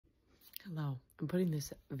Hello, I'm putting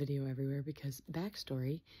this video everywhere because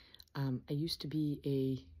backstory, I used to be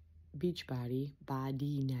a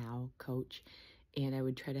body now coach, and I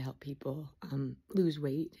would try to help people lose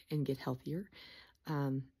weight and get healthier.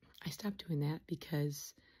 I stopped doing that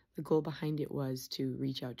because the goal behind it was to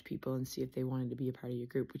reach out to people and see if they wanted to be a part of your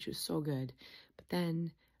group, which was so good. But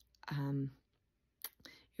then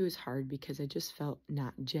it was hard because I just felt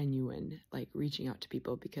not genuine, like reaching out to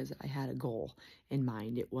people because I had a goal in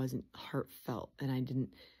mind. It wasn't heartfelt, and I didn't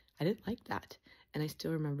like that. And I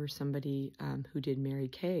still remember somebody who did Mary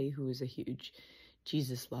Kay, who was a huge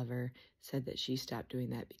Jesus lover, said that she stopped doing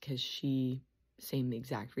that because same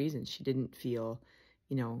exact reason. She didn't feel,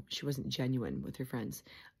 she wasn't genuine with her friends.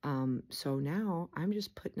 So now I'm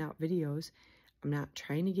just putting out videos. I'm not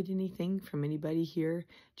trying to get anything from anybody here,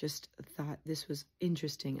 just thought this was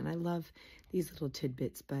interesting. And I love these little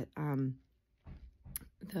tidbits, but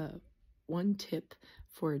the one tip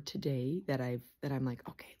for today that I'm like,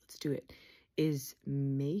 okay, let's do it, is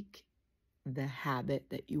make the habit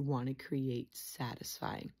that you want to create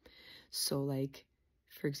satisfying. So like,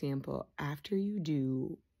 for example, after you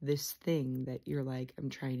do this thing that you're like, I'm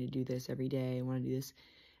trying to do this every day, I want to do this,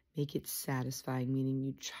 make it satisfying,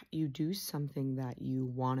 meaning you do something that you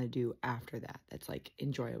want to do after that, that's like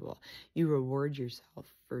enjoyable. You reward yourself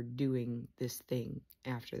for doing this thing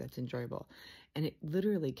after that's enjoyable. And it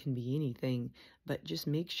literally can be anything, but just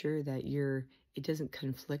make sure that it doesn't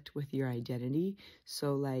conflict with your identity.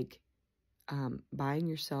 So like, buying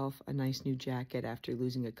yourself a nice new jacket after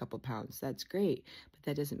losing a couple pounds, that's great, but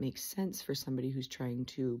that doesn't make sense for somebody who's trying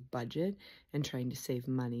to budget and trying to save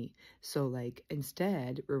money. So like,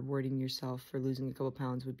 instead, rewarding yourself for losing a couple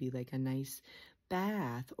pounds would be like a nice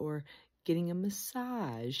bath or getting a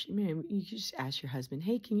massage. I mean, you could just ask your husband,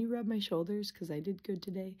 hey, can you rub my shoulders because I did good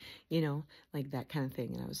today, like that kind of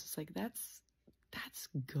thing. And I was just like, that's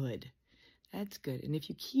good. That's good. And if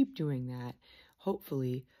you keep doing that,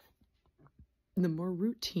 hopefully the more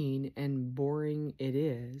routine and boring it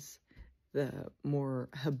is, the more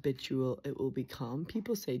habitual it will become.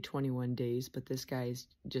 People say 21 days, but this guy's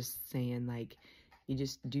just saying like, you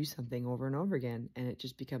just do something over and over again and it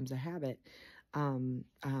just becomes a habit.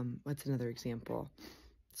 What's another example?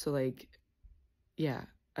 So like, yeah,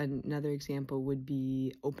 another example would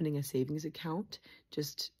be opening a savings account.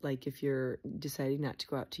 Just like if you're deciding not to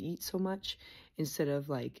go out to eat so much, instead of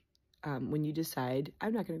like, when you decide,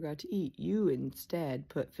 I'm not going to go out to eat, you instead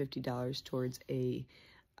put $50 towards a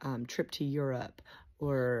trip to Europe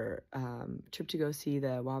or trip to go see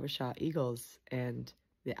the Wabasha Eagles and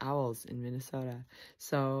the Owls in Minnesota.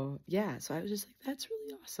 So yeah, so I was just like, that's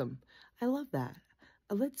really awesome. I love that.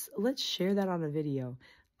 Let's share that on a video.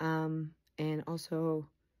 And also,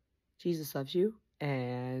 Jesus loves you,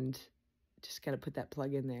 and just got to put that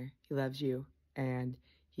plug in there. He loves you, and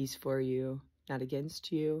he's for you, not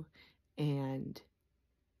against you. And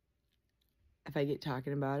if I get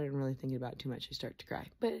talking about it and really thinking about it too much, I start to cry.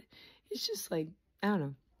 But it's just like, I don't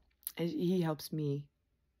know. He helps me.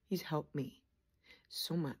 He's helped me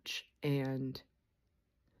so much. And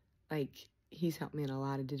like, he's helped me in a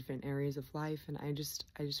lot of different areas of life. And I just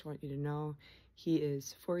want you to know he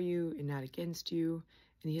is for you and not against you.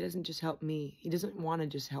 And he doesn't just help me. He doesn't want to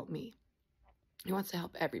just help me. He wants to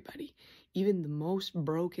help everybody, even the most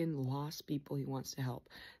broken, lost people he wants to help.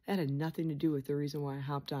 That had nothing to do with the reason why I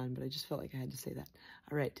hopped on, but I just felt like I had to say that.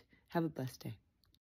 All right, have a blessed day.